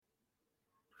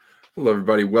Hello,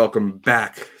 everybody. Welcome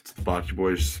back to the Bocce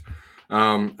Boys.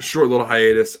 Short little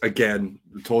hiatus. Again,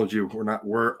 I told you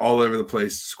we're all over the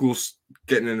place. School's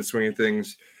getting in the swing of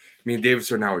things. Me and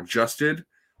Davis are now adjusted.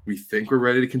 We think we're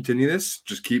ready to continue this.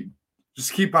 Just keep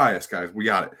by us, guys. We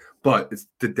got it. But it's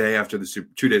the day after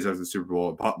 2 days after the Super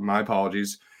Bowl. My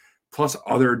apologies. Plus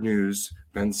other news.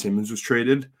 Ben Simmons was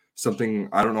traded. Something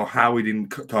I don't know how we didn't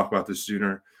talk about this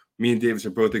sooner. Me and Davis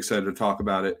are both excited to talk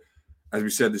about it. As we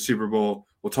said, the Super Bowl.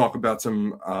 We'll talk about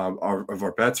some of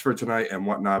our bets for tonight and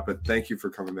whatnot. But thank you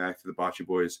for coming back to the Bocce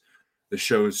Boys. The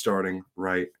show is starting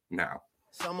right now.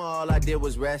 Summer, all I did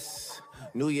was rest.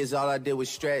 New Year's, all I did was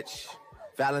stretch.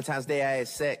 Valentine's Day, I had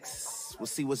sex. We'll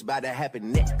see what's about to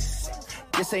happen next.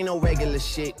 This ain't no regular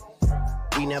shit.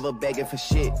 We never begging for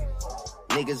shit.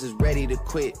 Niggas is ready to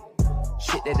quit.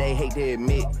 Shit that they hate to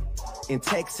admit. In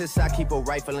Texas, I keep a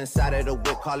rifle inside of the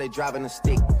whip, call it driving a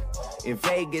stick. In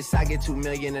Vegas, I get $2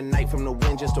 million a night from the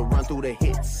wind just to run through the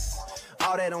hits.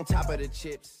 All that on top of the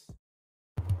chips.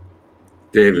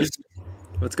 Davis,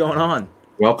 what's going on?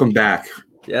 Welcome back.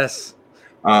 Yes.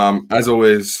 As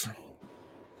always,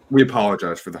 we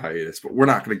apologize for the hiatus, but we're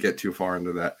not going to get too far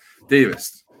into that.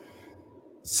 Davis,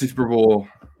 Super Bowl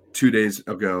 2 days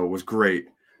ago was great,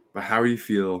 but how do you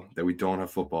feel that we don't have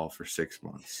football for 6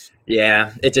 months?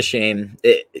 Yeah, it's a shame.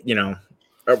 You know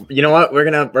what? We're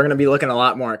gonna be looking a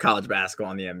lot more at college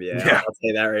basketball in the NBA. Yeah. I'll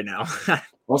say that right now.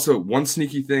 Also, one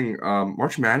sneaky thing: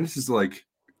 March Madness is like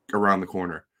around the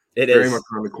corner. It Very is much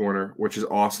around the corner, which is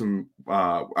awesome.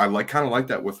 I kind of like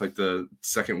that with like the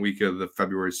second week of the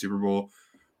February Super Bowl.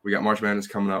 We got March Madness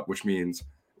coming up, which means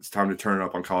it's time to turn it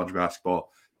up on college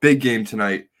basketball. Big game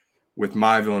tonight with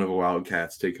my Villanova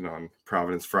Wildcats taking on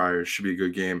Providence Friars. Should be a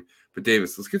good game. But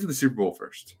Davis, let's get to the Super Bowl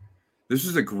first. This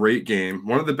was a great game.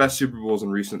 One of the best Super Bowls in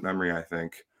recent memory, I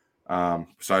think,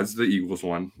 besides the Eagles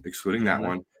one, excluding that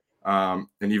one. An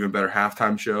even better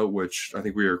halftime show, which I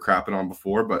think we were crapping on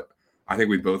before, but I think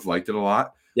we both liked it a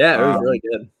lot. Yeah, it was really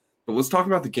good. But let's talk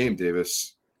about the game,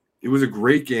 Davis. It was a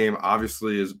great game.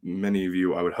 Obviously, as many of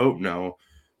you, I would hope, know,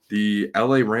 the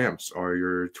LA Rams are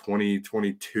your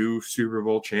 2022 Super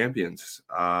Bowl champions.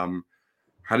 How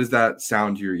does that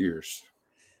sound to your ears?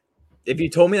 If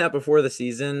you told me that before the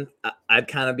season, I'd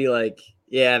kind of be like,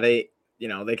 yeah, they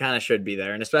kind of should be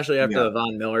there. And especially after the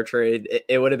Von Miller trade,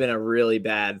 it would have been a really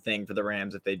bad thing for the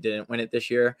Rams if they didn't win it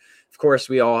this year. Of course,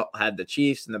 we all had the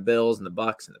Chiefs and the Bills and the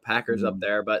Bucks and the Packers up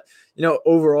there. But,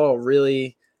 overall,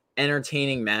 really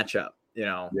entertaining matchup,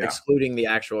 excluding the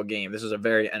actual game. This was a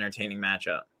very entertaining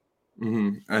matchup.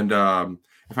 Mm-hmm. And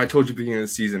if I told you beginning of the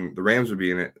season the Rams would be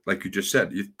in it, like you just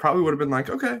said, you probably would have been like,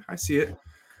 okay, I see it.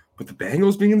 But the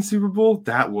Bengals being in the Super Bowl,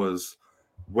 that was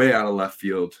way out of left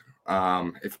field.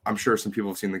 If I'm sure some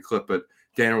people have seen the clip, but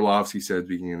Dan Orlovsky said at the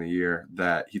beginning of the year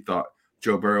that he thought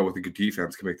Joe Burrow with a good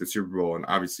defense could make the Super Bowl, and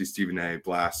obviously Stephen A.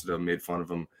 blasted him, made fun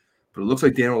of him. But it looks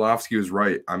like Dan Orlovsky was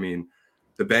right. I mean,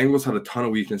 the Bengals had a ton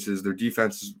of weaknesses. Their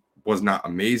defense was not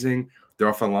amazing. Their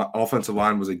offensive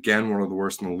line was, again, one of the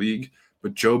worst in the league.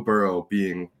 But Joe Burrow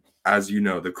being, as you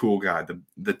know, the cool guy, the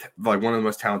like one of the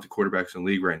most talented quarterbacks in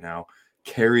the league right now,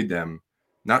 carried them,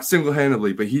 not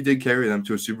single-handedly, but he did carry them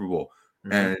to a Super Bowl.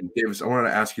 Mm-hmm. And Davis, I wanted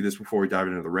to ask you this before we dive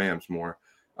into the Rams more.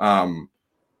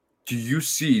 Do you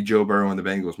see Joe Burrow and the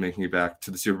Bengals making it back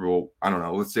to the Super Bowl? I don't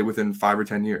know, let's say within 5 or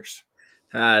 10 years.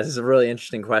 This is a really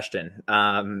interesting question.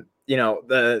 I've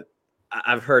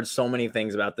heard so many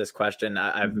things about this question.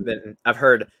 I've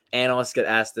heard analysts get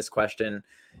asked this question.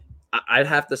 I'd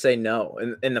have to say no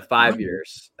in the 5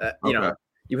 years.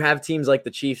 You have teams like the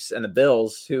Chiefs and the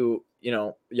Bills who,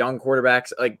 young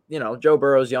quarterbacks, like, Joe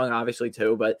Burrow's young, obviously,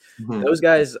 too, but those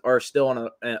guys are still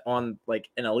on like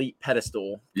an elite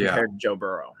pedestal compared to Joe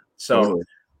Burrow. So,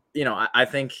 I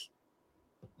think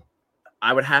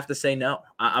I would have to say no.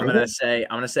 I'm going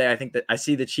to say I think that I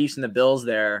see the Chiefs and the Bills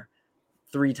there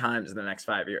 3 times in the next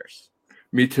 5 years.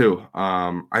 Me too.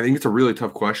 I think it's a really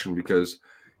tough question because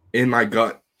in my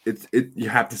gut, you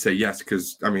have to say yes,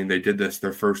 because I mean they did this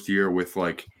their first year with,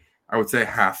 like, I would say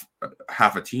half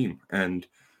a team, and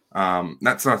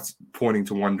that's not pointing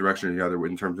to one direction or the other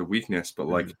in terms of weakness, but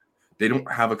like they don't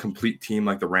have a complete team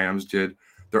like the Rams did.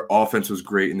 Their offense was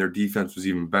great and their defense was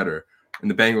even better,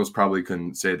 and the Bengals probably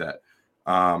couldn't say that.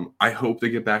 I hope they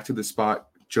get back to this spot.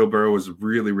 Joe Burrow was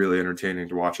really, really entertaining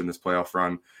to watch in this playoff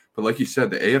run, but like you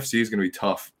said, the AFC is going to be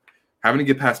tough. Having to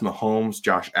get past Mahomes,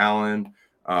 Josh Allen,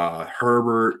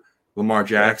 Herbert, Lamar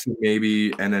Jackson,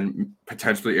 maybe, and then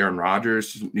potentially Aaron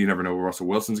Rodgers. You never know where Russell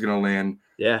Wilson's going to land.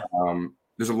 Yeah.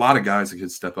 There's a lot of guys that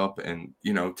could step up and,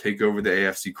 take over the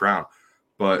AFC crown.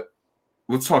 But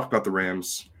let's talk about the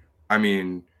Rams. I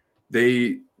mean,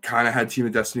 they kind of had Team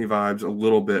of Destiny vibes a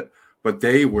little bit, but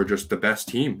they were just the best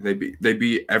team. They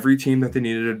beat every team that they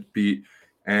needed to beat,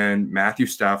 and Matthew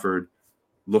Stafford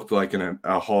looked like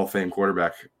a Hall of Fame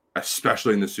quarterback,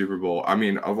 especially in the Super Bowl. I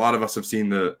mean, a lot of us have seen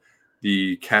the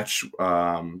catch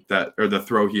the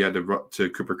throw he had to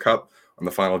Cooper Kupp on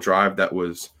the final drive. That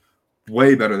was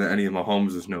way better than any of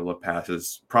Mahomes' no-look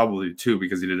passes, probably too,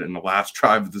 because he did it in the last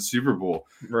drive of the Super Bowl.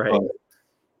 Right. But,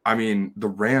 I mean, the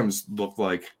Rams look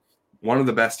like one of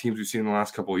the best teams we've seen in the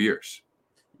last couple of years.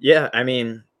 Yeah, I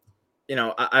mean,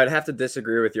 I'd have to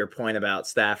disagree with your point about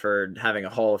Stafford having a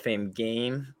Hall of Fame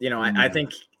game. I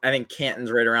think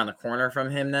Canton's right around the corner from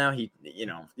him now. He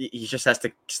just has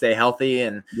to stay healthy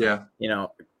and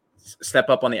step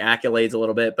up on the accolades a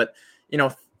little bit. But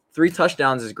 3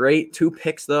 touchdowns is great. 2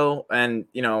 picks though, and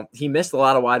he missed a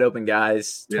lot of wide open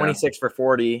guys. 26 for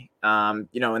 40. And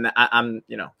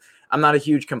I'm not a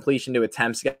huge completion to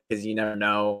attempts guy because you never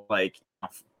know. Like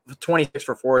 26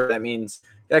 for 40,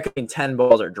 that could mean 10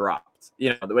 balls are dropped.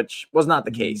 Which was not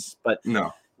the case. But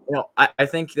no, I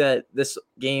think that this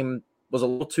game was a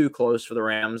little too close for the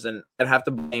Rams, and I'd have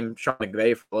to blame Sean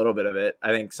McVay for a little bit of it.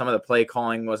 I think some of the play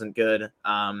calling wasn't good.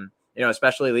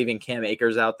 Especially leaving Cam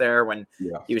Akers out there when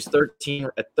he was 13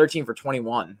 for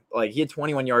 21. Like, he had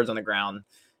 21 yards on the ground.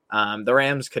 The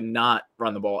Rams could not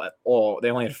run the ball at all. They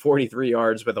only had 43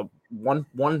 yards with a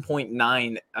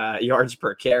 1.9 yards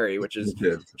per carry, which is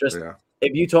just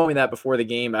if you told me that before the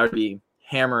game, I would be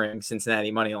hammering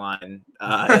Cincinnati money line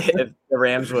if the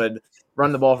Rams would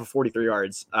run the ball for 43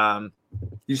 yards. You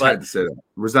just had to say that.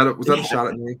 Was that a shot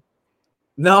at me?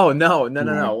 No.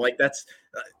 Like, that's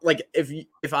like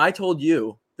if I told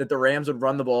you that the Rams would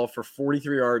run the ball for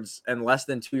 43 yards and less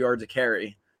than 2 yards a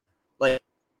carry, like,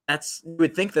 you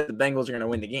would think that the Bengals are going to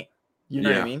win the game. You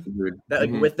know what I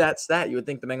mean? With that stat, you would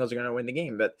think the Bengals are going to win the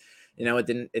game, but it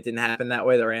didn't happen that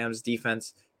way. The Rams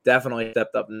defense definitely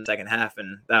stepped up in the second half,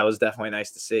 and that was definitely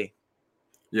nice to see.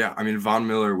 Yeah, I mean, Von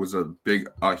Miller was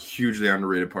a hugely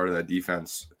underrated part of that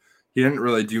defense. He didn't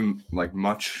really do like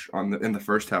much in the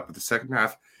first half, but the second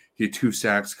half, he had 2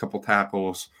 sacks, a couple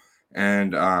tackles,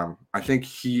 and I think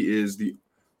he is the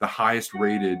highest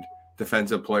rated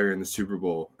defensive player in the Super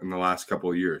Bowl in the last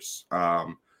couple of years.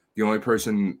 The only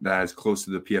person that is close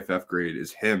to the PFF grade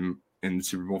is him in the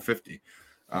Super Bowl 50.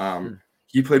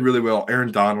 He played really well.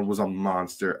 Aaron Donald was a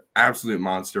monster, absolute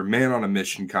monster, man on a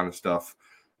mission kind of stuff.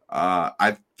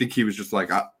 I think he was just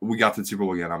like, we got to the Super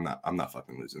Bowl again. I'm not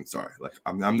fucking losing. Sorry. Like,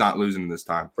 I'm not losing this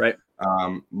time. Right.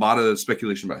 A lot of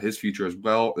speculation about his future, as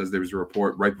well as there was a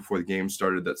report right before the game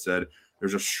started that said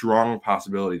there's a strong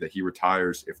possibility that he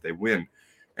retires if they win.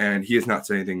 And he has not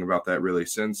said anything about that really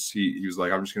since. He was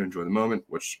like, I'm just going to enjoy the moment,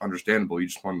 which understandable. You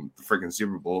just won the freaking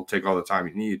Super Bowl. Take all the time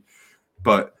you need.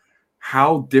 But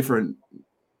how different,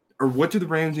 or what do the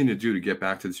Rams need to do to get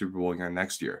back to the Super Bowl again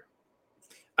next year?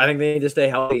 I think they need to stay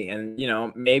healthy and,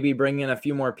 maybe bring in a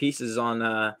few more pieces on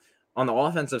the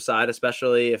offensive side,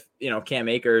 especially if, Cam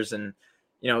Akers and,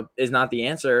 is not the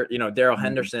answer. Darrell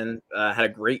Henderson had a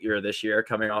great year this year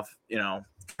coming off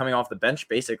the bench,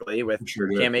 basically, with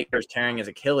Cam Akers tearing his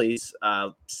Achilles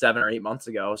 7 or 8 months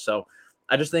ago. So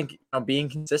I just think being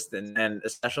consistent, and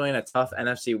especially in a tough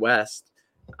NFC West,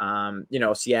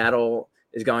 Seattle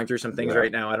is going through some things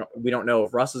right now. We don't know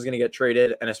if Russ is going to get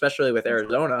traded, and especially with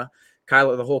Arizona,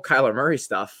 the whole Kyler Murray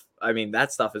stuff. I mean,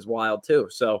 that stuff is wild too.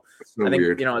 So I think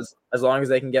weird. As long as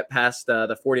they can get past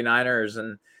the 49ers,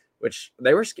 and which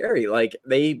they were scary, like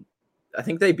I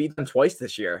think they beat them twice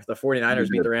this year. The 49ers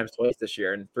beat the Rams twice this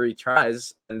year in 3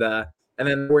 tries. And then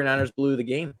the 49ers blew the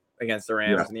game against the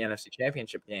Rams in the NFC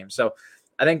Championship game. So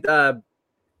I think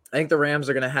the Rams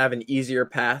are going to have an easier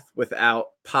path without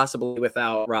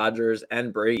Rodgers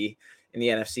and Brady in the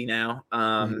NFC now.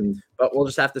 But we'll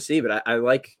just have to see. But I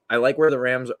like where the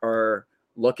Rams are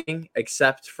looking,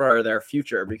 except for their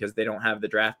future, because they don't have the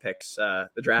draft picks,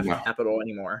 capital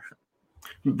anymore.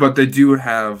 But they do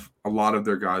have a lot of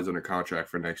their guys under contract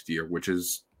for next year, which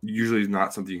is usually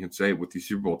not something you can say with these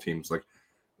Super Bowl teams. Like,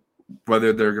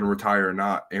 whether they're going to retire or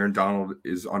not, Aaron Donald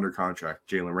is under contract.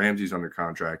 Jalen Ramsey's under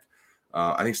contract.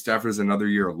 I think Stafford has another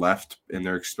year left, and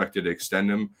they're expected to extend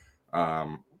him.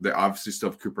 They obviously still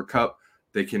have Cooper Kupp.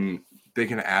 They can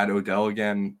add Odell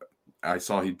again. I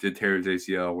saw he did tear his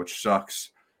ACL, which sucks,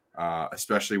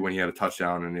 especially when he had a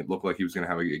touchdown and it looked like he was going to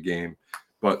have a good game.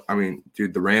 But, I mean,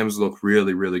 dude, the Rams look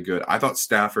really, really good. I thought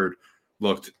Stafford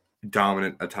looked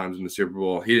dominant at times in the Super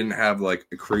Bowl. He didn't have, like,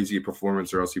 a crazy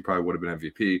performance, or else he probably would have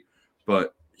been MVP.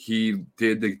 But he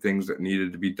did the things that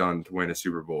needed to be done to win a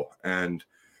Super Bowl. And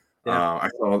I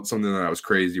saw something that was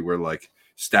crazy where, like,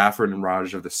 Stafford and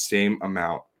Rodgers have the same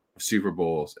amount Super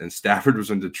Bowls, and Stafford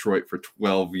was in Detroit for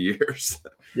 12 years.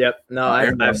 Yep. No,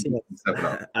 I've seen it. Step it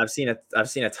up. I've seen it. I've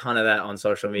seen a ton of that on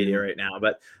social media Mhm. right now.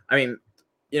 But I mean,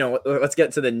 let's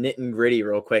get to the nit and gritty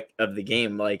real quick of the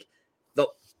game. Like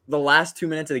the last 2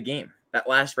 minutes of the game, that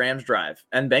last Rams drive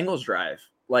and Bengals drive,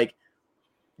 like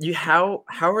how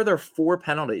are there 4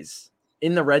 penalties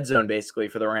in the red zone basically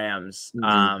for the Rams?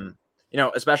 Mhm.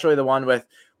 Especially the one with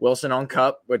Wilson on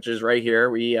Cup, which is right here.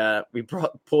 We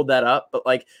pulled that up, but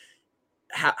like,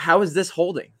 how is this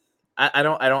holding? I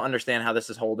don't understand how this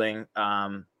is holding.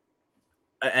 And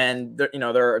there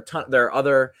are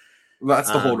other. Well,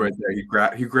 that's the hold right there.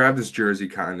 He grabbed his jersey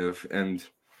kind of,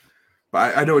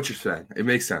 but I know what you're saying. It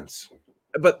makes sense.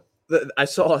 But I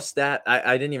saw a stat.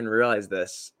 I didn't even realize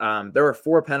this. There were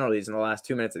 4 penalties in the last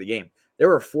 2 minutes of the game. There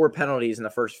were 4 penalties in the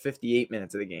first 58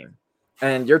 minutes of the game.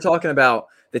 And you're talking about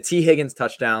the T. Higgins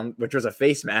touchdown, which was a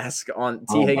face mask on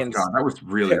T. Higgins. My God, that was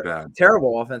really bad.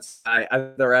 Terrible offense.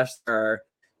 The rest are,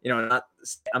 not.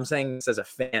 I'm saying this as a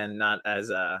fan, not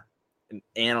as an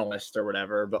analyst or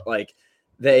whatever. But like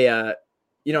they, that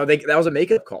was a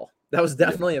makeup call. That was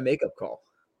definitely a makeup call.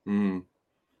 Mm.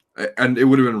 And it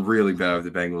would have been really bad if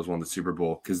the Bengals won the Super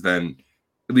Bowl, because then,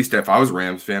 at least if I was a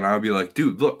Rams fan, I would be like,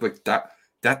 dude, look, like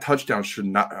that touchdown should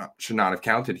not have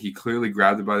counted. He clearly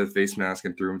grabbed it by the face mask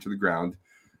and threw him to the ground.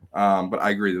 But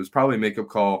I agree, it was probably a makeup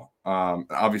call.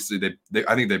 Obviously,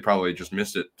 I think they probably just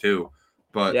missed it too.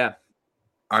 But yeah,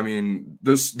 I mean,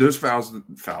 those fouls,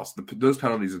 those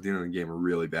penalties at the end of the game were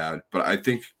really bad. But I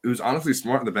think it was honestly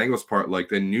smart on the Bengals' part. Like,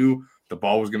 they knew the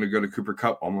ball was going to go to Cooper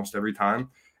Kupp almost every time,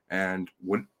 and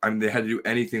they had to do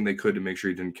anything they could to make sure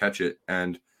he didn't catch it.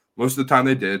 And most of the time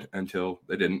they did, until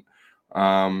they didn't.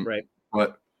 right.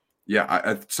 But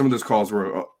yeah, some of those calls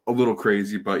were a little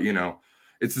crazy. But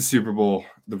it's the Super Bowl.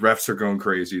 The refs are going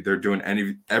crazy. They're doing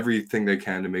everything they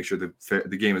can to make sure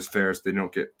the game is fair, so they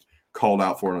don't get called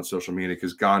out for it on social media,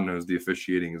 because God knows the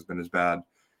officiating has been as bad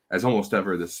as almost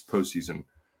ever this postseason.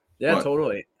 Yeah,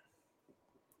 totally.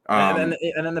 And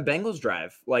then the Bengals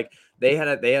drive, like they had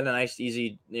a nice,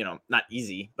 easy, not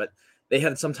easy, but they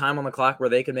had some time on the clock where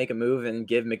they could make a move and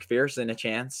give McPherson a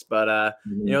chance. But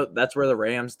that's where the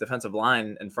Rams defensive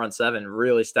line and front seven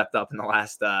really stepped up in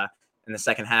the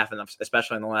second half, and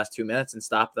especially in the last 2 minutes, and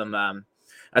stopped them.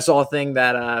 I saw a thing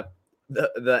that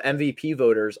the MVP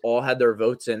voters all had their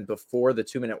votes in before the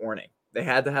 2-minute warning. They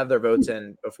had to have their votes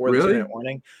in before the 2-minute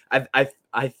warning.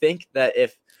 I think that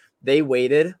if they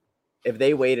waited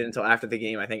until after the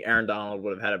game, I think Aaron Donald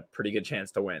would have had a pretty good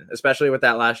chance to win, especially with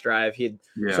that last drive. He had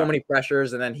so many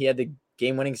pressures, and then he had the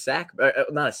game-winning sack.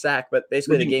 Not a sack, but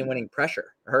basically the game-winning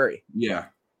pressure. Hurry. Yeah.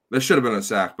 That should have been a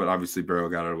sack, but obviously Burrow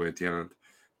got it away at the end.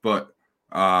 But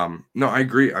no, I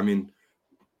agree. I mean,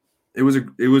 it was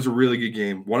a really good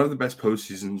game. One of the best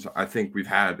postseasons I think we've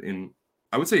had in,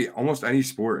 I would say, almost any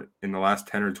sport in the last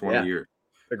 10 or 20 years.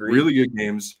 Agreed. Really good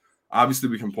games. Obviously,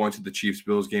 we can point to the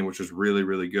Chiefs-Bills game, which was really,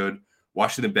 really good.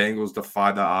 Watching the Bengals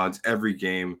defy the odds every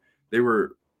game. They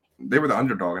were the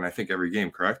underdog in, I think, every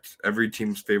game, correct? Every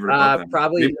team's favorite above them.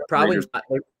 Probably not.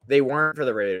 They weren't for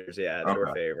the Raiders. Yeah, they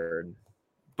were favored.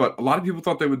 But a lot of people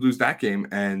thought they would lose that game,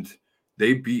 and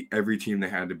they beat every team they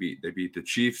had to beat. They beat the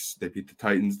Chiefs, they beat the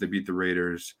Titans, they beat the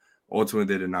Raiders.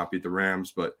 Ultimately, they did not beat the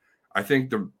Rams, but I think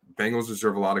the Bengals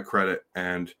deserve a lot of credit.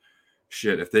 And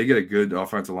shit, if they get a good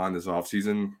offensive line this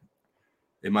offseason,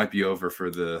 it might be over for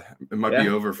the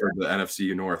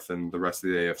NFC North and the rest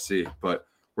of the AFC. But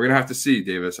we're gonna have to see,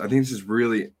 Davis. I think this is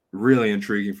really, really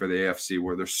intriguing for the AFC,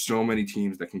 where there's so many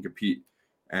teams that can compete.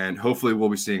 And hopefully we'll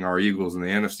be seeing our Eagles in the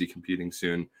NFC competing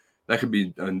soon. That could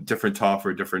be a different talk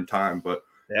for a different time, but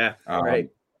right.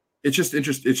 It's just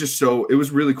interesting. It's just it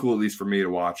was really cool, at least for me, to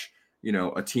watch,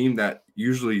 a team that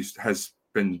usually has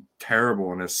been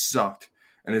terrible and has sucked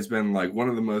and has been like one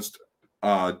of the most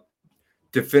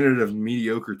definitive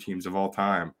mediocre teams of all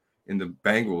time, in the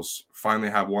Bengals finally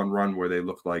have one run where they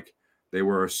looked like they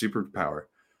were a superpower.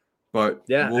 But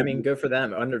I mean, good for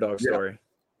them. Underdog story.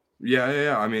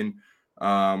 Yeah. I mean,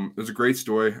 it was a great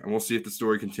story, and we'll see if the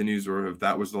story continues or if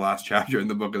that was the last chapter in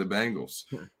the book of the Bengals.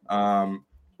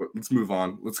 But let's move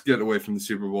on. Let's get away from the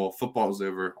Super Bowl. Football is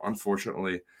over,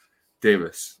 unfortunately.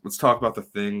 Davis, let's talk about the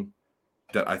thing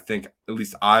that I think at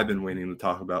least I've been waiting to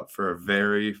talk about for a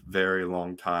very, very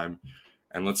long time.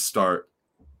 And let's start.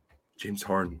 James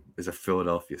Harden is a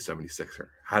Philadelphia 76er.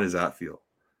 How does that feel?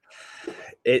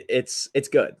 It's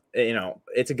good.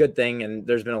 It's a good thing, and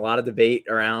there's been a lot of debate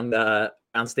around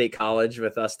State College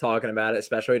with us talking about it,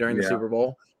 especially during the Super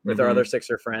Bowl with our other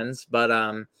Sixer friends. But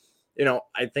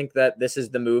I think that this is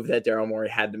the move that Daryl Morey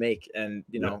had to make. And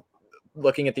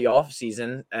looking at the off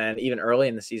season and even early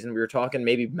in the season, we were talking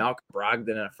maybe Malcolm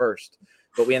Brogdon in a first.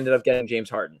 but we ended up getting James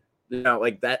Harden.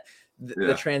 Like that,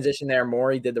 the transition there,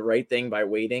 Morey did the right thing by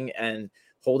waiting and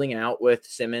holding out with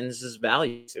Simmons'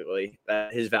 value.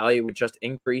 That his value would just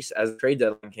increase as the trade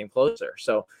deadline came closer.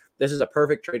 So this is a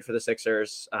perfect trade for the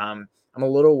Sixers. I'm a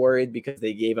little worried because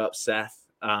they gave up Seth.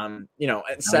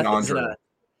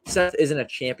 Seth isn't a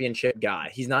championship guy.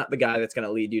 He's not the guy that's going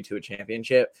to lead you to a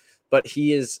championship, but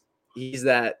he's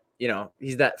that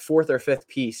fourth or fifth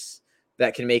piece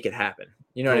that can make it happen.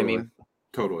 You know what I mean?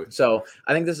 Totally. So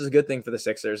I think this is a good thing for the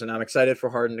Sixers, and I'm excited for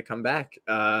Harden to come back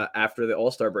after the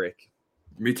All-Star break.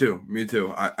 Me too.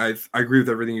 I agree with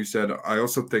everything you said. I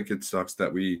also think it sucks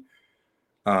that we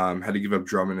had to give up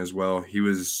Drummond as well. He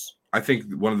was, I think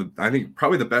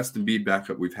probably the best Embiid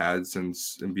backup we've had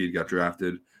since Embiid got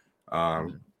drafted.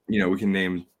 We can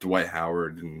name Dwight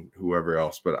Howard and whoever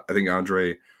else, but I think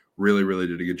Andre really, really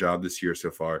did a good job this year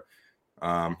so far.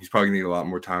 He's probably going to need a lot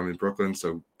more time in Brooklyn,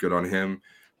 so good on him.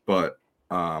 But,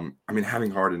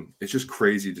 having Harden, it's just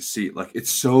crazy to see. Like,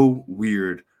 it's so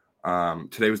weird.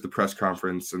 Today was the press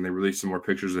conference, and they released some more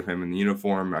pictures of him in the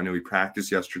uniform. I know he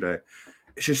practiced yesterday.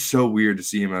 It's just so weird to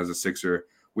see him as a Sixer.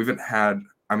 We haven't had,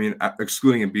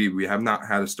 excluding Embiid, we have not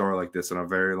had a star like this in a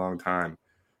very long time.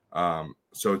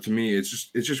 So to me, it's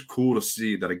just cool to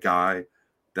see that a guy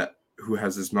who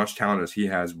has as much talent as he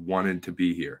has wanted to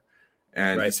be here.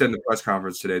 And He said in the press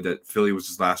conference today that Philly was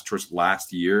his last choice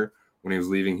last year when he was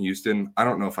leaving Houston. I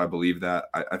don't know if I believe that.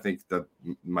 I think that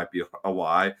might be a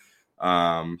lie.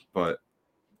 But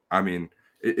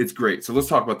it's great. So let's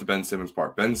talk about the Ben Simmons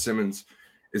part. Ben Simmons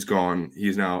is gone.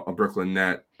 He's now a Brooklyn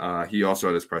Net. He also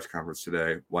had his press conference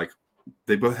today. Like,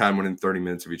 they both had one in 30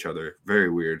 minutes of each other.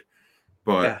 Very weird.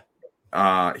 But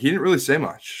he didn't really say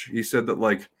much. He said that,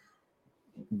 like,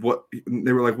 what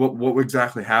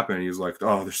exactly happened? He was like,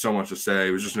 oh, there's so much to say.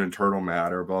 It was just an internal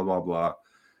matter, blah, blah, blah.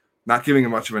 Not giving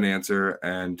him much of an answer.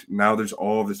 And now there's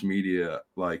all of this media,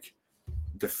 like,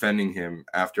 defending him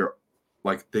after,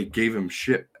 like, they gave him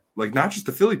shit. Like, not just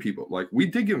the Philly people. Like, we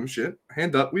did give him shit.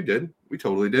 Hand up, we did. We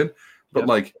totally did. But,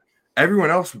 like,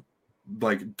 everyone else,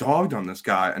 like, dogged on this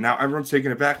guy. And now everyone's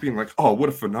taking it back, being like, oh, what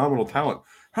a phenomenal talent.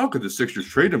 How could the Sixers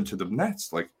trade him to the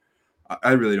Nets? Like,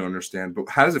 I really don't understand. But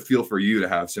how does it feel for you to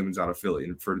have Simmons out of Philly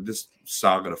and for this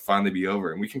saga to finally be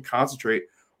over? And we can concentrate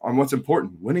on what's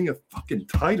important, winning a fucking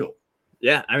title.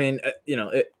 Yeah,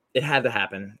 it had to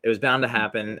happen. It was bound to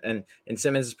happen. And in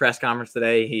Simmons' press conference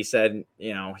today, he said,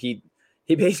 he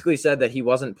basically said that he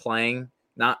wasn't playing,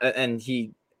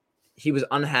 he was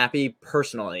unhappy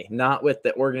personally, not with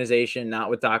the organization, not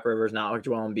with Doc Rivers, not with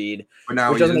Joel Embiid, but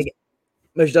now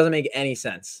which doesn't make any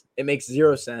sense. It makes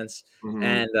zero sense. Mm-hmm.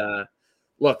 And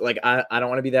look, like, I don't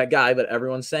want to be that guy, but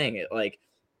everyone's saying it. Like,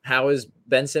 how is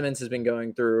Ben Simmons has been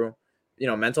going through,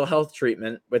 mental health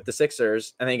treatment with the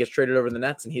Sixers, and then he gets traded over to the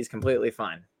Nets, and he's completely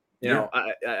fine.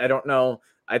 I don't know.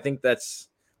 I think that's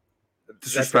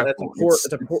disrespectful.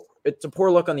 It's a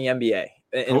poor look on the NBA,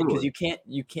 because you can't.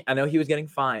 I know he was getting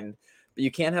fined, but you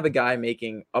can't have a guy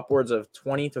making upwards of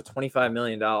 $20 to $25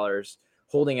 million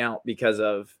holding out because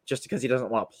he doesn't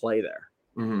want to play there.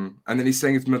 Mm-hmm. And then he's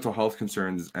saying it's mental health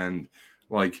concerns, and,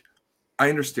 like, I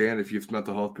understand if you have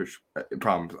mental health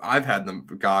problems. I've had them.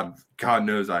 God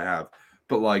knows I have.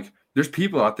 But, like, there's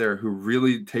people out there who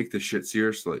really take this shit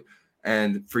seriously.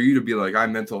 And for you to be like, I have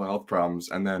mental health problems,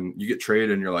 and then you get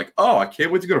traded and you're like, oh, I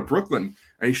can't wait to go to Brooklyn.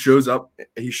 And he shows up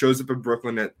in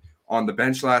Brooklyn on the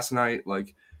bench last night.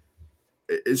 Like,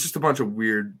 it's just a bunch of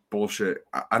weird bullshit.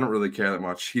 I don't really care that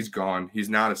much. He's gone. He's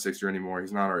not a Sixer anymore.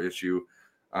 He's not our issue.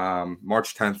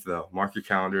 March 10th, though. Mark your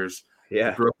calendars.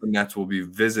 Yeah. The Brooklyn Nets will be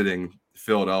visiting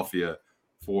Philadelphia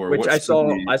for which I saw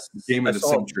the game of the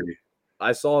century.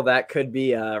 I saw that could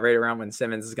be right around when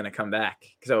Simmons is going to come back.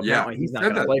 So apparently he's not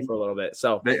going to play for a little bit.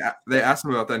 So they asked him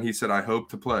about that, and he said, "I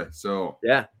hope to play." So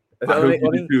yeah, I hope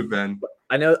you do too, Ben.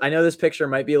 I know this picture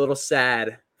might be a little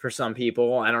sad for some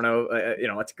people. I don't know.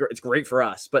 It's great for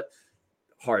us, but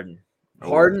Harden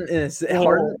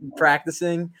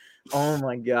practicing. Oh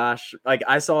my gosh! Like,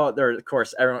 I saw there. Of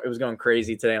course, it was going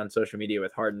crazy today on social media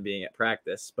with Harden being at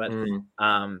practice, but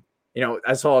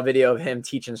I saw a video of him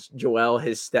teaching Joel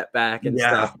his step back and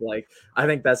stuff. Like, I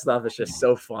think that stuff is just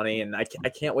so funny, and I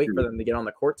can't wait for them to get on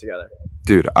the court together.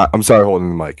 Dude, I'm sorry holding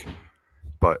the mic,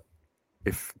 but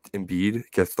if Embiid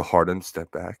gets the Harden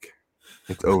step back,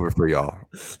 it's over for y'all.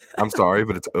 I'm sorry,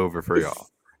 but it's over for y'all.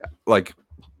 Like,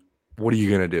 what are you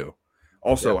gonna do?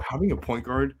 Also, having a point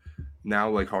guard now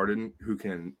like Harden who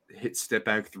can hit step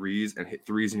back threes and hit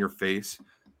threes in your face.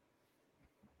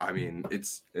 I mean,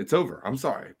 it's over. I'm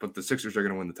sorry, but the Sixers are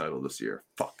going to win the title this year.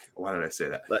 Fuck. Why did I say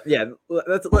that? But yeah,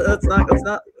 that's a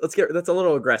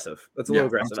little aggressive. That's a little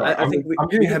aggressive. I think I'm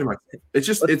getting ahead of myself. It's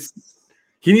just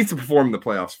he needs to perform in the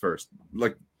playoffs first.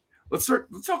 Like, let's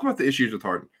talk about the issues with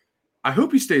Harden. I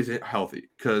hope he stays healthy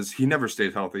because he never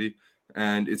stays healthy.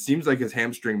 And it seems like his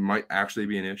hamstring might actually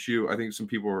be an issue. I think some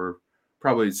people were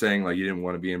probably saying like he didn't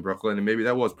want to be in Brooklyn, and maybe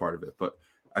that was part of it. But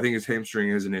I think his hamstring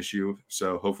is an issue.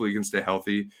 So hopefully he can stay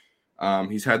healthy.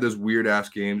 He's had those weird ass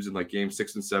games in like game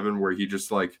 6 and 7 where he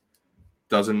just like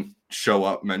doesn't show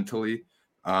up mentally.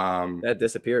 That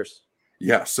disappears.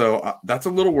 Yeah, so that's a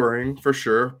little worrying for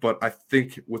sure. But I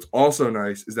think what's also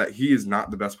nice is that he is not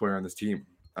the best player on this team.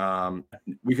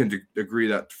 We can agree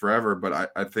that forever,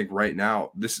 but I think right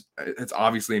now it's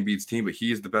obviously Embiid's team, but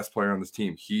he is the best player on this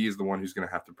team. He is the one who's going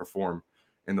to have to perform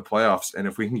in the playoffs, and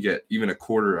if we can get even a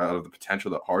quarter out of the potential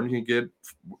that Harden can get,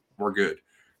 we're good.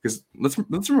 Because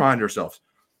let's remind ourselves,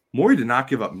 Morey did not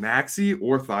give up Maxey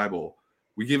or Thibault.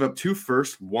 We gave up 2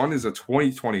 firsts. One is a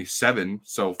 2027,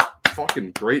 so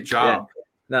fucking great job.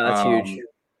 Yeah. No, that's huge.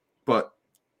 But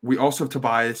we also have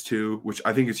Tobias too, which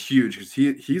I think is huge because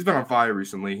he's been on fire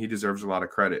recently. He deserves a lot of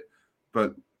credit.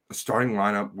 But a starting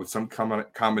lineup with some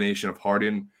combination of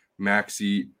Harden,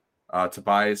 Maxey,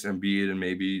 Tobias, Embiid, and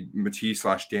maybe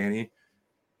Matisse/Danny.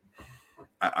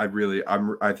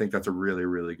 I think that's a really,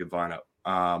 really good lineup.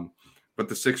 But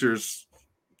the Sixers,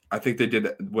 I think they did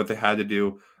what they had to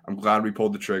do. I'm glad we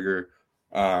pulled the trigger.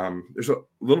 There's a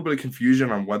little bit of confusion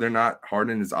on whether or not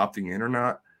Harden is opting in or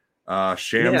not.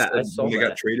 Shams said when they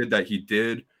got traded that he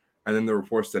did, and then the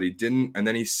reports that he didn't, and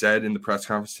then he said in the press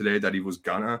conference today that he was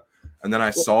gonna, and then I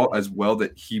saw as well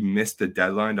that he missed the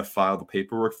deadline to file the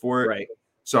paperwork for it. Right.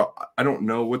 So I don't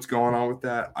know what's going on with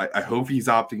that. I hope he's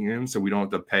opting in so we don't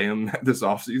have to pay him this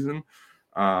offseason.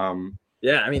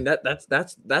 Yeah, I mean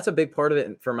that's a big part of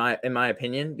it in my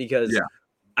opinion, because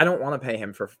I don't want to pay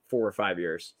him for 4 or 5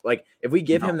 years. Like if we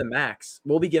give him the max,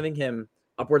 we'll be giving him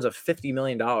upwards of $50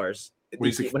 million when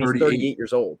he's 38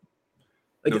 years old.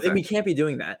 Like we can't be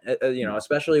doing that,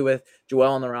 especially with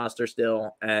Joel on the roster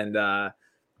still, and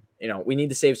we need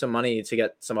to save some money to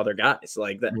get some other guys.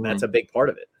 Like that. Mm-hmm. That's a big part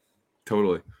of it.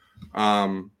 Totally.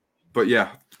 But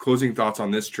yeah, closing thoughts on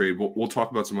this trade. We'll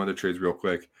talk about some other trades real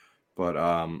quick. But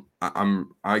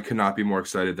I could not be more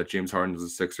excited that James Harden is a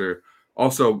Sixer.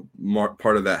 Also,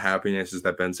 part of that happiness is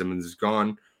that Ben Simmons is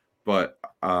gone. But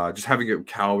just having a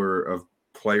caliber of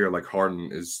player like Harden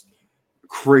is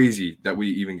crazy that we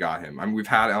even got him. I mean, we've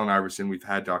had Allen Iverson, we've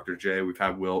had Dr. J, we've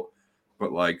had Wilt,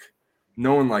 but like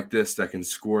no one like this that can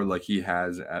score like he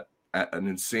has at an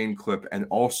insane clip and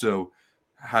also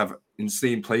have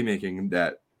insane playmaking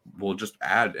that will just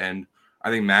add. And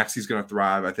I think Maxey's going to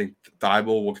thrive. I think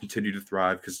Thibault will continue to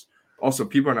thrive because also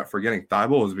people are not forgetting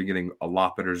Thibault has been getting a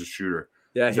lot better as a shooter.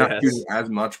 Yeah, he's not shooting as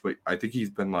much, but I think he's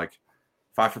been like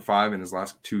 5 for 5 in his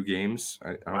last 2 games.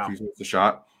 I don't know if he's missed a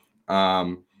shot.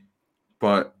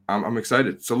 But I'm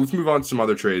excited. So let's move on to some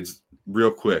other trades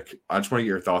real quick. I just want to get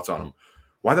your thoughts on them.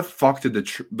 Why the fuck did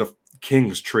the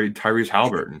Kings trade Tyrese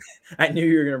Haliburton? I knew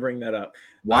you were going to bring that up.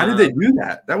 Why did they do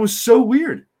that? That was so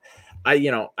weird. I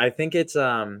think it's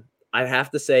I'd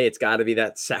have to say it's got to be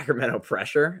that Sacramento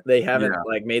pressure. They haven't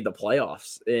made the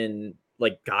playoffs in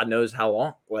like God knows how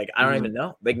long. Like I don't even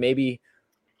know. Like maybe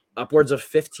upwards of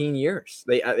 15 years.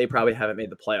 They probably haven't made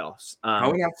the playoffs.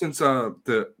 How long since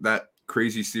that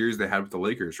crazy series they had with the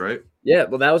Lakers, right? Yeah,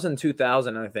 well, that was in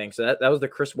 2000, I think. So that was the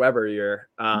Chris Webber year.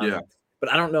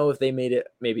 But I don't know if they made it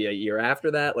maybe a year after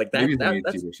that. Like that's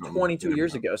 22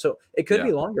 years ago. So it could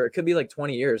be longer. It could be like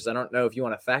 20 years. I don't know if you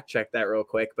want to fact check that real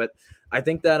quick, but I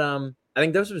think that I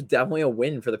think this was definitely a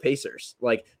win for the Pacers.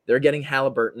 Like they're getting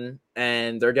Haliburton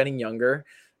and they're getting younger,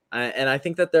 and I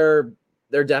think that they're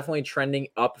definitely trending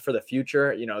up for the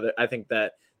future. I think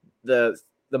that the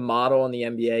model in the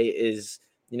NBA is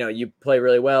you play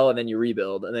really well and then you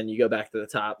rebuild and then you go back to the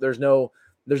top. There's no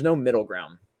middle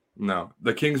ground. No,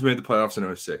 the Kings made the playoffs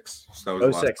in 06. So that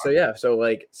was 06. So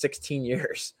like 16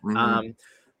 years. Mm-hmm.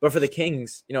 But for the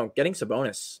Kings, getting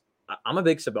Sabonis, I'm a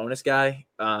big Sabonis guy.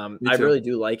 I really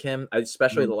do like him,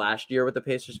 especially the last year with the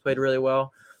Pacers played really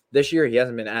well. This year he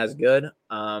hasn't been as good.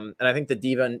 And I think the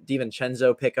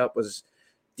DiVincenzo pickup was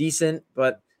decent,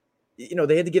 but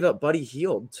they had to give up Buddy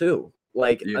Hield too.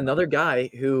 Like another guy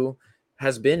who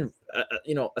has been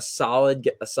a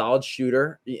solid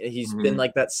shooter. He's been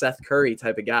like that Seth Curry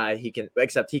type of guy.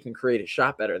 Except he can create a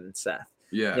shot better than Seth.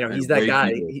 Yeah, he's that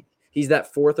guy. He's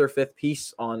that 4th or 5th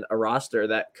piece on a roster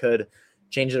that could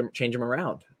change him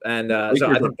around. And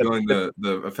so I think feeling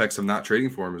the effects of not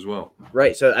trading for him as well.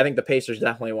 Right. So I think the Pacers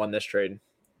definitely won this trade.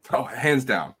 Oh, hands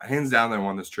down, they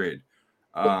won this trade.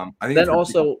 I think then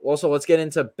also let's get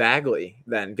into Bagley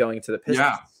then going to the Pistons.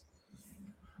 Yeah.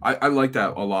 I like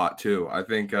that a lot too. I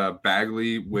think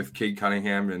Bagley with Cade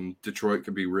Cunningham in Detroit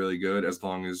could be really good as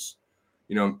long as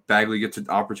Bagley gets an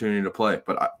opportunity to play.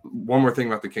 But one more thing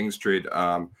about the Kings trade.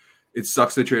 It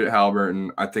sucks they traded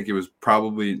Haliburton. I think it was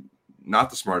probably not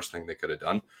the smartest thing they could have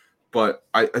done. But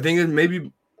I think it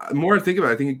maybe the more I think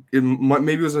about it, I think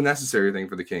maybe it was a necessary thing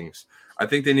for the Kings. I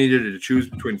think they needed to choose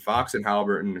between Fox and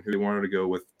Haliburton, who they wanted to go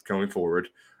with going forward,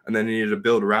 and then they needed to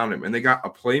build around him. And they got a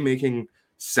playmaking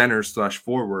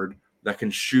center/forward that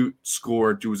can shoot,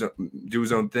 score, do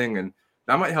his own thing, and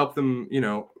that might help them,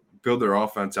 build their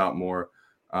offense out more,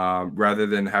 rather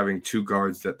than having two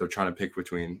guards that they're trying to pick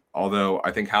between. Although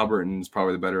I think Haliburton is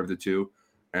probably the better of the two,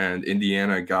 and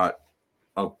Indiana got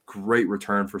a great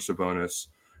return for Sabonis,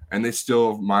 and they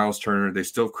still have Miles Turner, they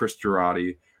still have Chris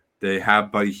Girardi, they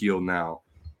have Buddy Hield now.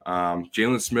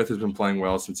 Jalen Smith has been playing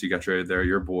well since he got traded there,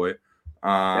 your boy.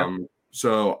 Yep.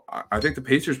 So I think the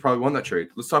Pacers probably won that trade.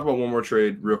 Let's talk about one more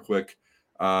trade real quick.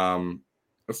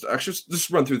 Let's actually just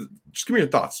run through. Just give me your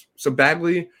thoughts. So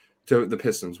Bagley to the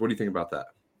Pistons. What do you think about that?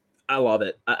 I love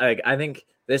it. I think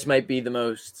this might be the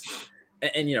most,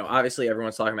 and obviously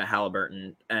everyone's talking about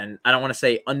Haliburton, and I don't want to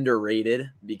say underrated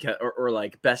because or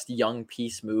like best young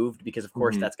piece moved because of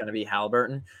course that's going to be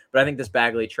Haliburton. But I think this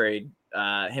Bagley trade,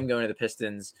 him going to the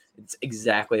Pistons, it's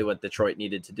exactly what Detroit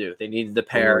needed to do. They needed to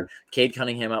pair Cade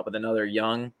Cunningham up with another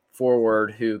young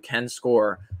forward who can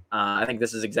score. I think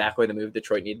this is exactly the move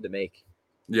Detroit needed to make.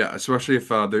 Yeah, especially if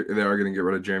they are going to get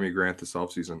rid of Jeremy Grant this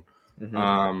offseason.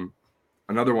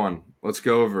 Another one. Let's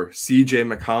go over.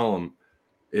 CJ McCollum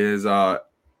is a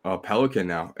Pelican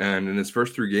now, and in his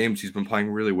first 3 games, he's been playing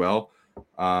really well.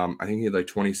 I think he had like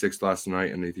 26 last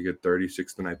night, and I think he had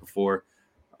 36 the night before.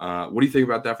 What do you think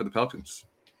about that for the Pelicans?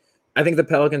 I think the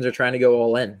Pelicans are trying to go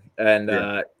all in, and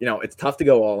it's tough to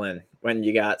go all in when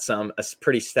you got a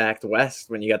pretty stacked West,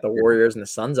 when you got the Warriors and the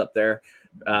Suns up there,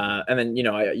 and then you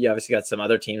obviously got some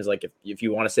other teams like if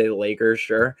you want to say the Lakers,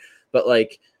 sure, but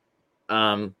like,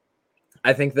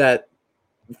 I think that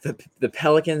the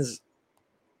Pelicans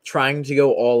trying to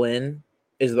go all in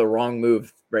is the wrong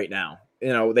move right now.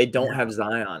 They don't have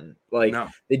Zion,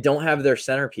 they don't have their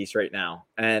centerpiece right now,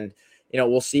 and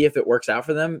we'll see if it works out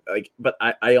for them. But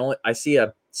I see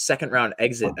a second round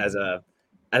exit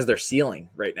as their ceiling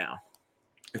right now.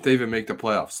 If they even make the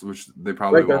playoffs, which they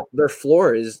probably won't. Their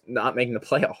floor is not making the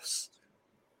playoffs.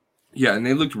 Yeah, and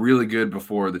they looked really good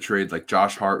before the trade. Like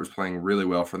Josh Hart was playing really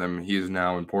well for them. He is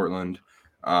now in Portland.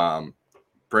 Brandon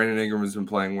Ingram has been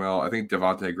playing well. I think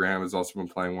Devontae Graham has also been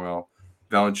playing well.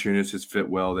 Valanciunas has fit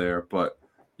well there. But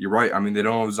you're right. I mean, they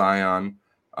don't have Zion.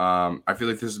 I feel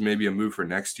like this is maybe a move for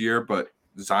next year, but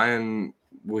Zion,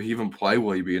 will he even play?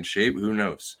 Will he be in shape? Who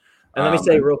knows? And let me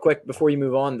say real quick before you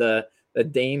move on, the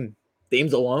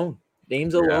Dame's alone.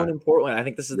 Dame's alone in Portland. I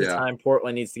think this is the time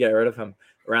Portland needs to get rid of him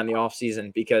around the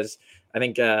offseason because I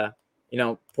think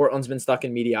Portland's been stuck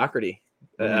in mediocrity.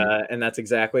 And that's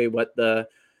exactly what the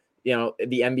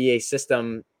NBA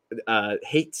system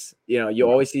hates. You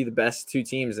always see the best 2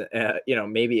 teams,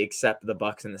 maybe except the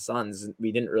Bucks and the Suns.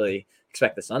 We didn't really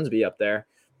expect the Suns to be up there,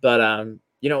 but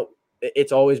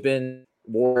it's always been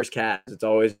Warriors, Cavs. It's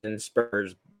always been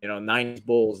Spurs, 90s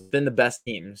Bulls. It's been the best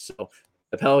teams. So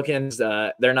the Pelicans,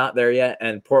 they're not there yet,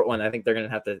 and Portland, I think they're going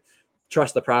to have to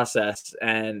trust the process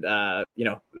and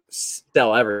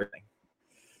sell everything.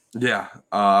 Yeah.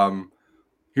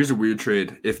 Here's a weird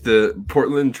trade. If the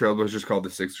Portland Trailblazers called the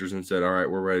Sixers and said, all right,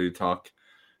 we're ready to talk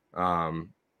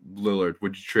Lillard,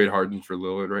 would you trade Harden for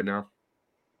Lillard right now?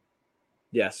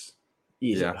 Yes.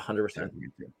 Easy, 100%.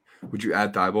 Would you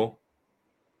add Thibault?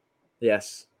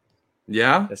 Yes.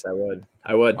 Yeah? Yes, I would.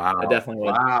 Wow. I definitely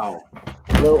would. Wow.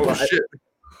 Oh, shit.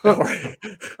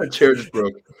 My chair just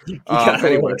broke. You got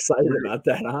anyway, excited about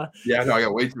that, huh? Yeah, no, I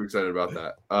got way too excited about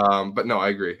that. But no, I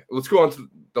agree. Let's go on to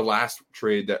the last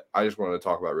trade that I just wanted to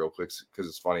talk about real quick because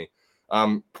it's funny.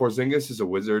 Porzingis is a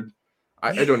wizard.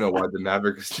 I don't know why the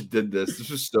Mavericks did this.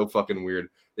 This is so fucking weird.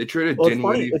 They traded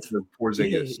Dinwiddie for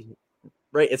Porzingis.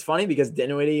 Right. It's funny because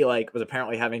Dinwiddie was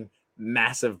apparently having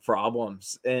massive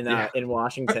problems in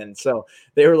Washington. So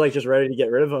they were just ready to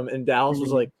get rid of him. And Dallas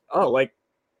was like, oh,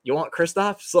 you want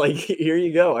Kristaps? Here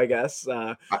you go, I guess.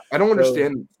 I don't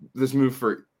understand this move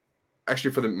for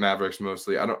the Mavericks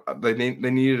mostly. They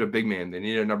needed a big man. They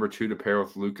needed a number 2 to pair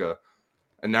with Luka.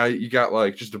 And now you got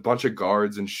just a bunch of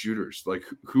guards and shooters.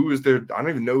 Who is their? I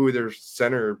don't even know who their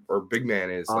center or big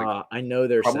man is. I know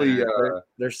their center.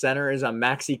 Their center is a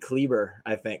Maxi Kleber,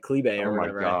 I think. Klebe or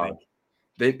whatever. I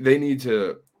think they need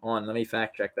to. Hold on, let me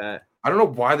fact check that. I don't know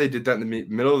why they did that in the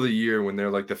middle of the year when they're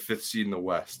the 5th seed in the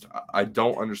West. I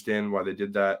don't understand why they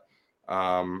did that.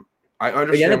 I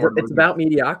understand. Again, it's about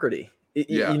mediocrity.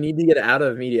 You need to get out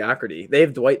of mediocrity. They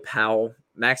have Dwight Powell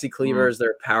Maxi Kleber is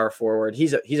their power forward.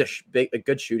 He's a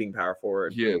good shooting power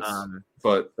forward. He is.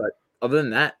 But other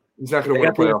than that, he's not going to win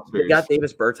a playoff series. They got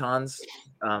Davis Bertans.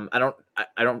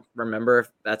 I don't remember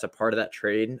if that's a part of that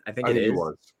trade. I think it is.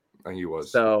 I think he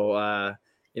was. So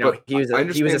he was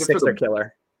a Sixer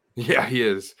killer. Yeah, he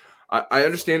is. I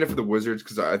understand it for the Wizards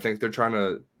because I think they're trying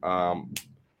to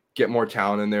get more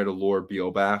talent in there to lure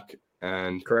Beal back.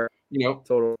 And correct.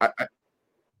 Totally.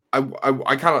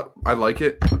 I like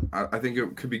it. I think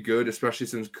it could be good, especially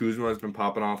since Kuzma has been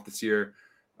popping off this year.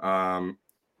 I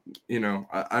don't know.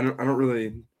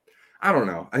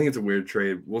 I think it's a weird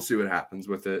trade. We'll see what happens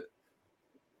with it.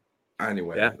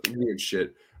 Anyway, weird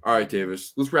shit. All right,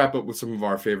 Davis, let's wrap up with some of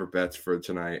our favorite bets for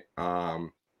tonight.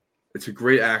 It's a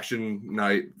great action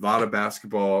night. A lot of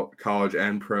basketball, college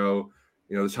and pro.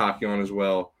 There's hockey on as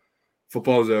well.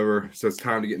 Football's over, so it's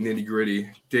time to get nitty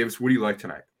gritty. Davis, what do you like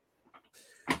tonight?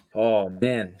 Oh,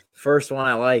 man. First one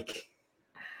I like.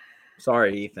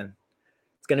 Sorry, Ethan.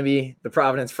 It's going to be the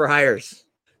Providence Friars.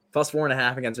 Plus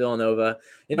 4.5 against Villanova.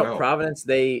 Providence,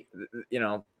 they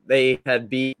had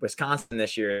beat Wisconsin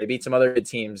this year. They beat some other good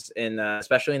teams,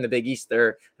 especially in the Big East.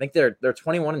 I think they're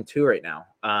 21-2 right now.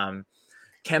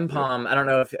 KenPom, I don't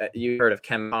know if you heard of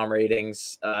KenPom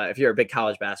ratings. If you're a big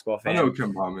college basketball fan, I know what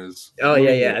KenPom is. Oh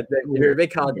yeah. If you're a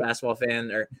big college basketball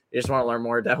fan or you just want to learn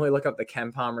more, definitely look up the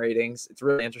KenPom ratings. It's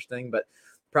really interesting. But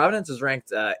Providence is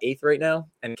ranked 8th right now,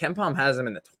 and KenPom has them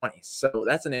in the 20s. So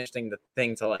that's an interesting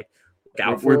thing to look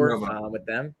out for with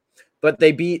them. But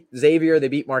they beat Xavier. They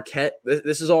beat Marquette.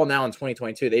 This is all now in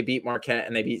 2022. They beat Marquette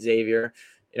and they beat Xavier.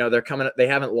 They're coming. They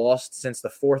haven't lost since the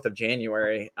 4th of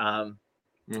January.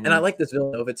 And I like this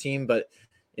Villanova team, but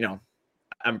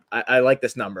I like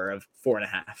this number of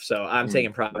 4.5. So I'm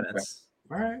taking Providence.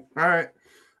 Okay. All right.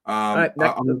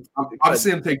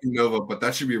 Obviously, I'm taking Nova, but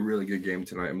that should be a really good game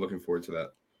tonight. I'm looking forward to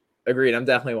that. Agreed. I'm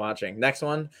definitely watching. Next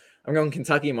one, I'm going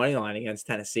Kentucky money line against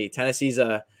Tennessee. Tennessee's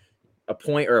a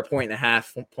point or a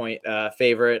 1.5 point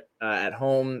favorite at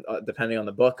home, depending on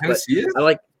the book. Tennessee is?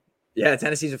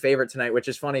 Tennessee's a favorite tonight, which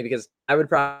is funny because I would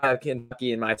probably have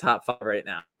Kentucky in my top 5 right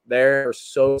now. They're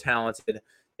so talented.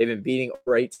 They've been beating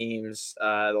great teams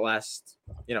the last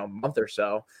month or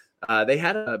so. They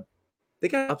got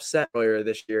upset earlier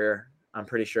this year, I'm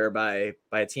pretty sure, by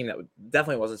a team that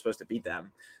definitely wasn't supposed to beat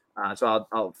them. So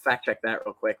I'll fact check that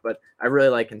real quick. But I really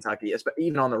like Kentucky,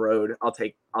 even on the road. I'll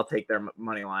take their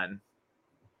money line.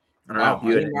 I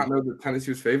did not know that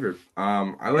Tennessee was favored.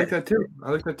 I like that too.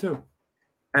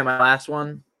 And my last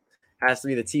one has to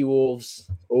be the T-Wolves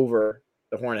over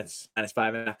the Hornets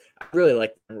 -5.5. I really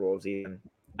like the Timberwolves, Ethan.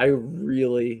 I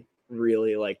really,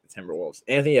 really like the Timberwolves.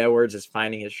 Anthony Edwards is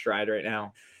finding his stride right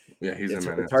now. Yeah, it's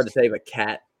hard to say, but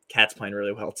Cat's playing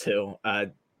really well too.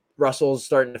 Russell's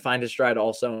starting to find his stride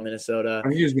also in Minnesota.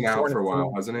 He's been out for a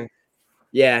while, hasn't he?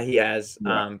 Yeah, he has.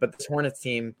 Yeah. But this Hornets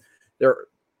team,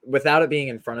 without it being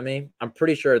in front of me, I'm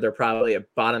pretty sure they're probably a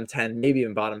bottom 10, maybe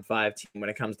even bottom 5 team when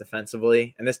it comes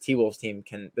defensively. And this Timberwolves team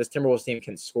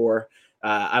can score.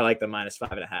 I like the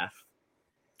 -5.5.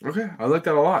 Okay, I like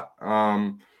that a lot.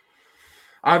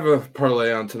 I have a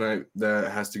parlay on tonight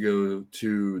that has to go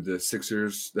to the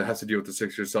Sixers. That has to deal with the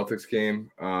Sixers-Celtics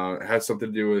game. It has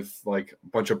something to do with a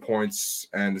bunch of points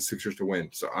and the Sixers to win.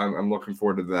 So I'm looking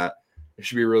forward to that. It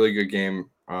should be a really good game.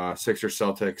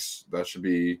 Sixers-Celtics. That should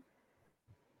be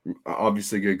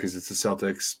obviously good because it's the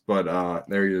Celtics. But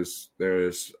there he is. There it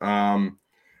is.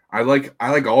 I like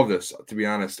all of this, to be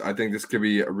honest. I think this could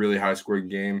be a really high-scoring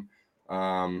game.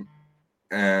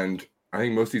 And I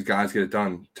think most of these guys get it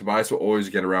done. Tobias will always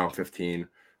get around 15.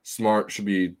 Smart should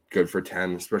be good for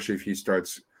 10, especially if he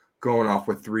starts going off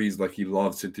with threes like he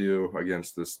loves to do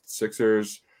against the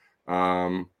Sixers.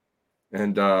 But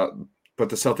the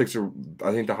Celtics are,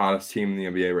 I think, the hottest team in the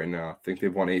NBA right now. I think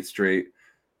they've won 8 straight.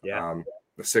 Yeah.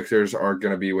 The Sixers are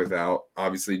going to be without,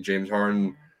 obviously, James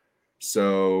Harden.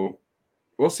 So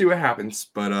we'll see what happens.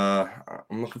 But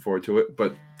I'm looking forward to it.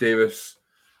 But Davis,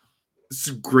 it's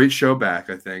a great show back,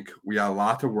 I think. We got a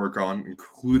lot to work on,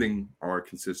 including our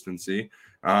consistency.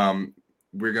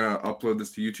 We're going to upload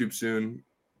this to YouTube soon,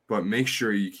 but make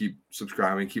sure you keep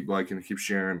subscribing, keep liking, and keep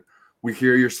sharing. We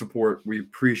hear your support. We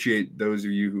appreciate those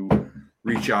of you who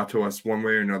reach out to us one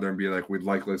way or another and be like, we'd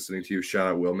like listening to you. Shout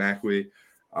out Will Mackley.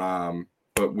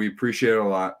 But we appreciate it a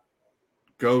lot.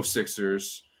 Go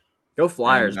Sixers. Go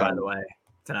Flyers, by the way,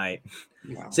 tonight.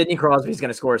 Yeah. Sidney Crosby's going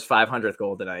to score his 500th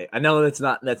goal tonight. I know that's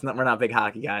not we're not big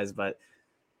hockey guys, but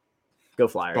go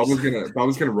Flyers.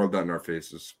 Bubba's gonna rub that in our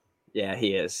faces. Yeah,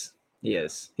 he is.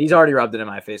 He's already rubbed it in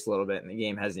my face a little bit, and the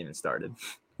game hasn't even started.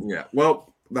 Yeah,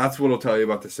 well, that's what I'll tell you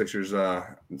about the Sixers,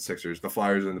 the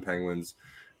Flyers and the Penguins.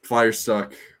 Flyers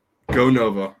suck. Go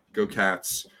Nova. Go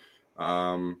Cats.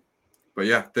 But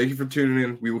yeah, thank you for tuning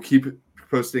in. We will keep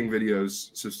posting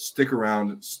videos, so stick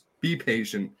around. Be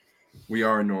patient. We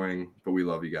are annoying, but we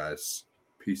love you guys.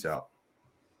 Peace out.